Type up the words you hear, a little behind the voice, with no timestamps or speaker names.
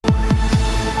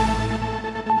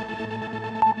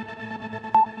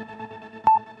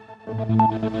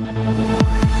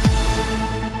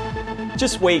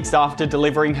Just weeks after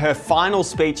delivering her final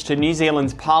speech to New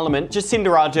Zealand's Parliament, Jacinda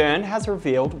Ardern has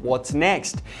revealed what's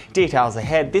next. Details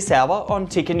ahead this hour on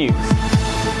TICKER News.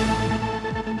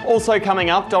 Also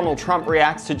coming up, Donald Trump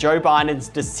reacts to Joe Biden's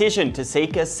decision to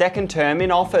seek a second term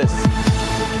in office.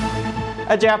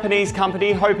 A Japanese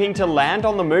company hoping to land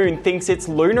on the moon thinks its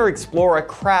lunar explorer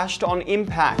crashed on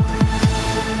impact.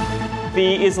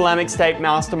 The Islamic State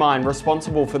mastermind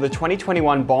responsible for the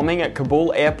 2021 bombing at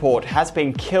Kabul airport has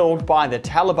been killed by the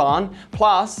Taliban,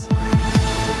 plus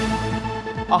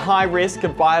a high risk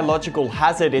of biological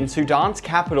hazard in Sudan's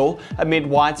capital amid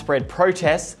widespread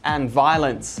protests and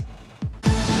violence.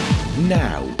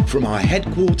 Now, from our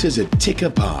headquarters at TICKER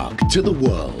Park to the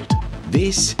world,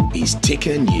 this is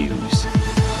TICKER News.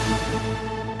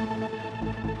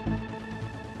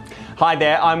 Hi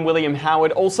there, I'm William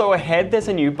Howard. Also ahead, there's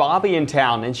a new Barbie in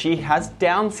town and she has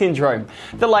Down syndrome.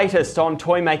 The latest on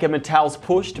toy maker Mattel's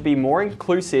push to be more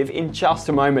inclusive in just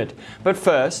a moment. But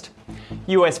first,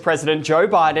 US President Joe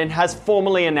Biden has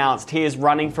formally announced he is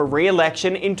running for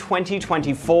re-election in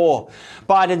 2024.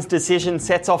 Biden's decision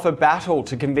sets off a battle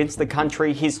to convince the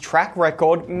country his track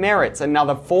record merits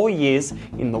another 4 years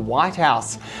in the White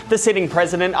House. The sitting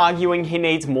president arguing he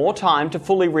needs more time to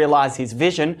fully realize his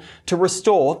vision to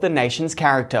restore the nation's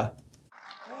character.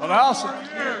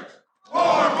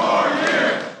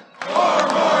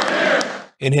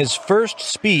 In his first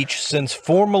speech since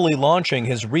formally launching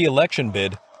his re-election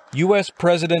bid, U.S.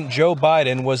 President Joe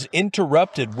Biden was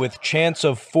interrupted with chants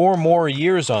of 4 more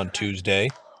years on Tuesday.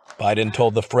 Biden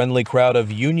told the friendly crowd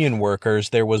of union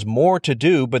workers there was more to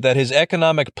do, but that his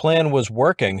economic plan was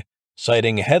working,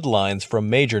 citing headlines from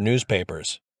major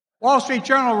newspapers. Wall Street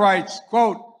Journal writes,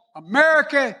 quote,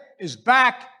 "America is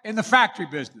back in the factory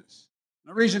business."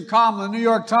 A recent column in the New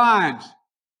York Times,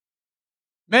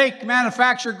 "Make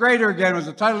Manufacture Greater Again" was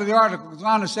the title of the article. It goes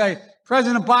on to say,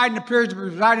 President Biden appears to be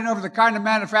presiding over the kind of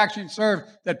manufacturing serve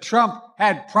that Trump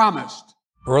had promised.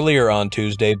 Earlier on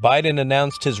Tuesday, Biden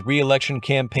announced his re-election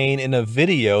campaign in a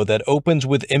video that opens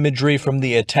with imagery from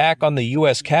the attack on the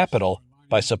U.S. Capitol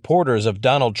by supporters of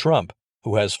Donald Trump,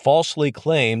 who has falsely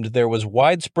claimed there was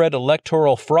widespread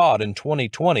electoral fraud in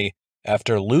 2020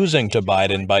 after losing to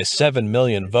Biden by 7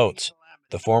 million votes.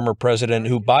 The former president,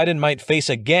 who Biden might face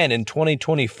again in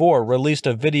 2024, released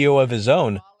a video of his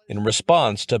own in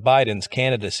response to Biden's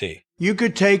candidacy. You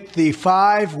could take the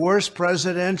 5 worst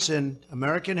presidents in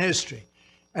American history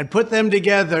and put them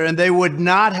together, and they would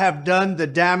not have done the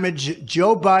damage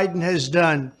Joe Biden has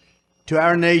done to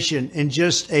our nation in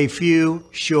just a few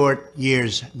short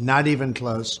years. Not even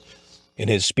close. In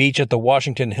his speech at the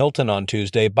Washington Hilton on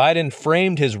Tuesday, Biden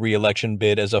framed his re-election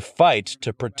bid as a fight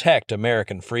to protect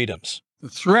American freedoms. The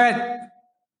threat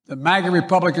that MAGA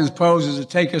Republicans pose is to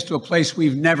take us to a place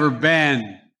we've never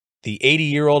been. The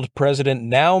 80-year-old president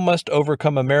now must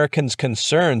overcome Americans'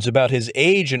 concerns about his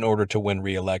age in order to win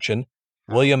re-election.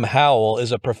 William Howell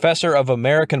is a professor of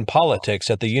American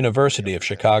politics at the University of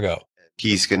Chicago.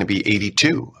 He's going to be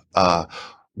 82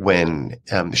 when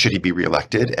should he be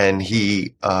reelected, and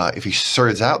he if he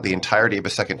serves out the entirety of a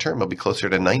second term, he'll be closer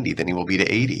to 90 than he will be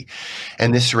to 80.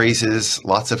 And this raises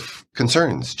lots of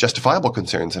concerns, justifiable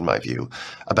concerns in my view,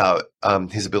 about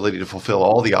his ability to fulfill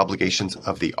all the obligations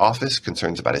of the office,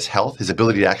 concerns about his health, his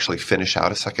ability to actually finish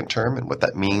out a second term, and what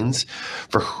that means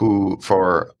for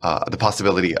the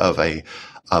possibility of a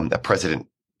President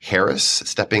Harris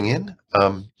stepping in.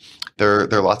 There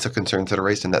are lots of concerns that are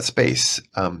raised in that space.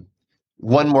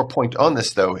 One more point on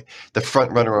this, though. The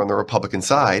front runner on the Republican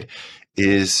side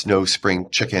is no spring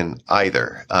chicken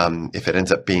either. If it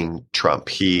ends up being Trump,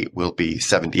 he will be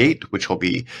 78, which will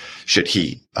be, should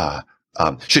he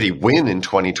win in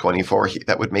 2024,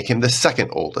 that would make him the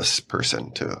second oldest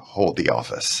person to hold the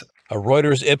office. A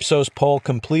Reuters Ipsos poll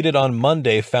completed on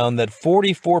Monday found that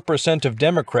 44% of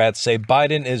Democrats say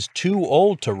Biden is too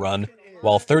old to run,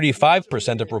 while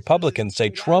 35% of Republicans say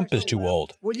Trump is too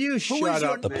old. Will you shut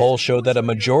up? The poll showed that a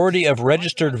majority of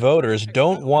registered voters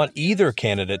don't want either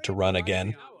candidate to run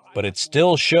again, but it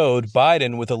still showed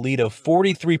Biden with a lead of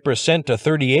 43% to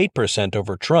 38%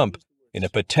 over Trump in a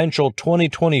potential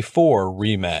 2024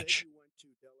 rematch.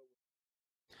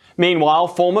 Meanwhile,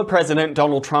 former President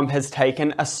Donald Trump has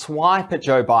taken a swipe at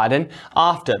Joe Biden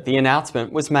after the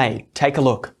announcement was made. Take a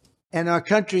look. And our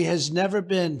country has never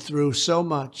been through so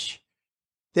much.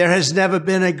 There has never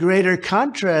been a greater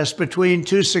contrast between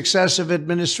 2 successive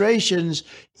administrations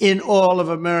in all of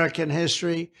American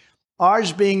history,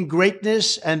 ours being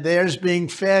greatness and theirs being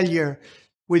failure.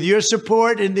 With your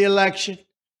support in the election,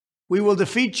 we will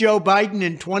defeat Joe Biden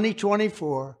in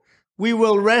 2024 We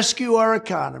will rescue our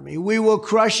economy. We will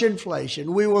crush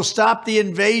inflation. We will stop the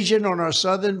invasion on our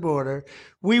southern border.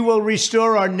 We will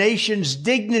restore our nation's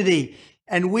dignity,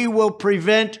 and we will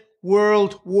prevent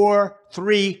World War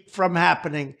III from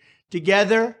happening.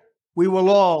 Together, we will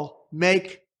all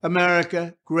make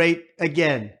America great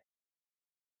again.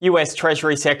 US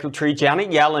Treasury Secretary Janet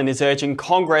Yellen is urging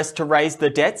Congress to raise the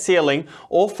debt ceiling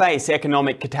or face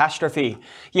economic catastrophe.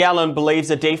 Yellen believes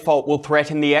a default will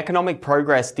threaten the economic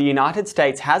progress the United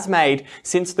States has made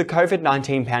since the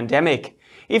COVID-19 pandemic.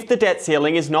 If the debt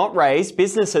ceiling is not raised,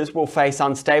 businesses will face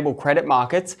unstable credit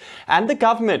markets and the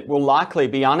government will likely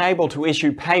be unable to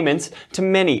issue payments to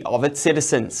many of its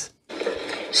citizens.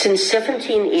 Since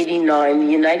 1789,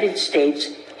 the United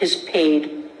States has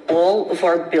paid all of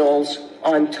our bills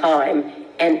on time,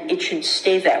 and it should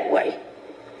stay that way.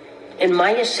 In my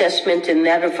assessment and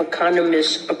that of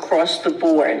economists across the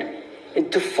board, a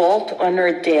default on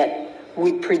our debt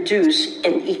would produce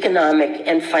an economic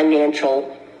and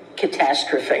financial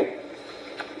catastrophe.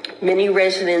 Many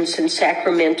residents in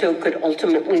Sacramento could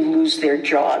ultimately lose their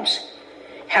jobs.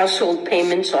 Household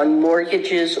payments on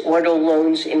mortgages, auto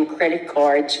loans, and credit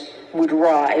cards would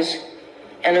rise,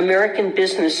 and American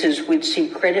businesses would see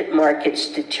credit markets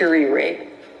deteriorate.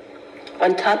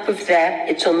 On top of that,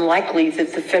 it's unlikely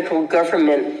that the federal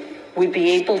government would be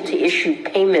able to issue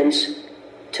payments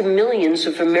to millions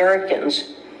of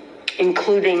Americans,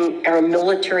 including our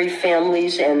military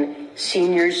families and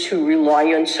seniors who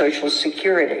rely on Social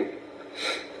Security.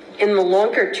 In the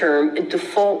longer term, a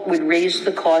default would raise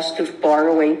the cost of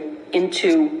borrowing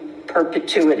into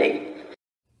perpetuity.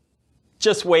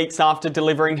 Just weeks after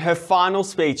delivering her final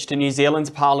speech to New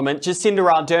Zealand's Parliament, Jacinda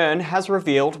Ardern has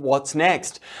revealed what's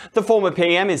next. The former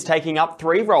PM is taking up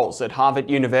 3 roles at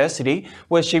Harvard University,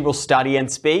 where she will study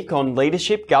and speak on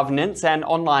leadership, governance and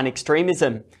online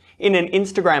extremism. In an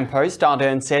Instagram post,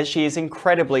 Ardern says she is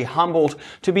incredibly humbled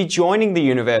to be joining the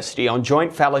university on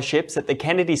joint fellowships at the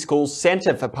Kennedy School's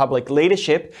Centre for Public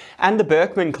Leadership and the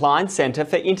Berkman Klein Centre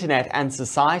for Internet and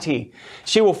Society.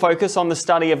 She will focus on the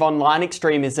study of online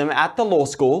extremism at the law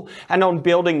school and on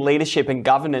building leadership and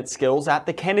governance skills at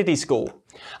the Kennedy School.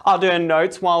 Ardern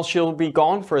notes while she'll be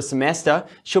gone for a semester,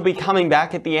 she'll be coming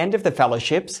back at the end of the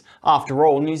fellowships. After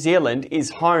all, New Zealand is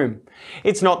home.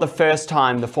 It's not the first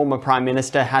time the former Prime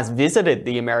Minister has visited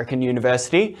the American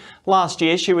university. Last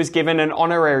year, she was given an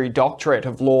honorary doctorate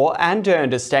of law and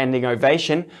earned a standing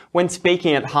ovation when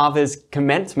speaking at Harvard's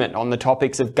commencement on the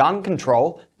topics of gun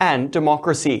control and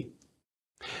democracy.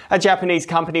 A Japanese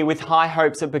company with high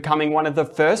hopes of becoming one of the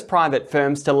first private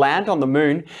firms to land on the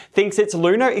moon thinks its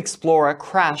lunar explorer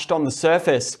crashed on the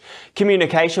surface.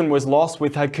 Communication was lost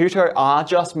with Hakuto R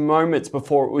just moments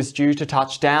before it was due to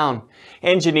touch down.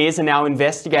 Engineers are now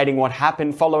investigating what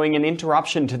happened following an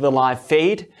interruption to the live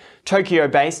feed.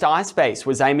 Tokyo-based iSpace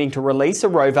was aiming to release a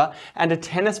rover and a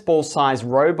tennis ball-sized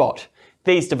robot.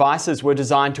 These devices were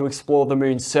designed to explore the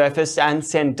moon's surface and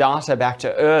send data back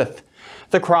to Earth.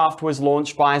 The craft was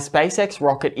launched by a SpaceX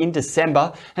rocket in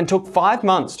December and took 5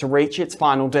 months to reach its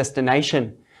final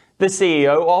destination. The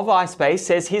CEO of iSpace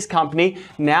says his company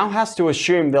now has to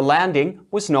assume the landing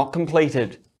was not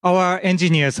completed. Our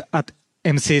engineers at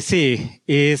MCC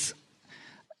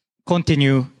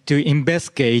continue to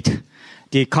investigate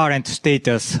the current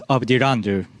status of the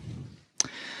lander.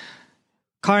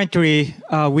 Currently,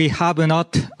 we have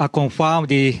not confirmed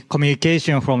the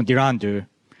communication from the lander.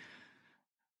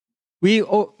 We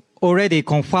already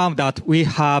confirmed that we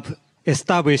have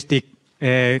established the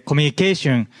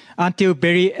communication until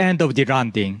very end of the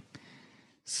landing.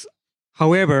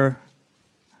 However,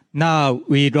 now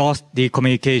we lost the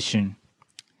communication.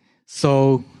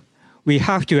 So we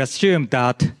have to assume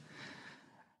that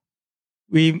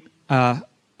we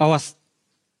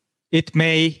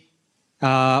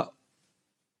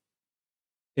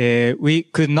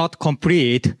could not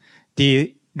complete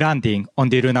the landing on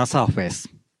the lunar surface.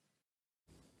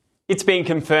 It's been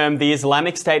confirmed the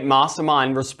Islamic State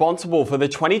mastermind responsible for the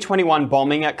 2021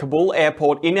 bombing at Kabul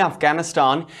airport in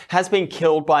Afghanistan has been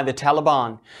killed by the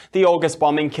Taliban. The August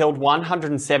bombing killed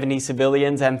 170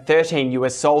 civilians and 13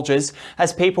 US soldiers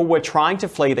as people were trying to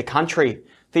flee the country.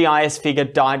 The IS figure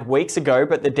died weeks ago,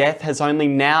 but the death has only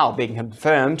now been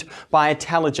confirmed by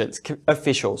intelligence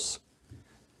officials.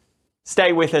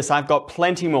 Stay with us, I've got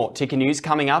plenty more Ticker News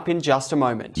coming up in just a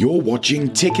moment. You're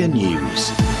watching Ticker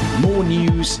News. More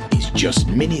news is just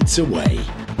minutes away.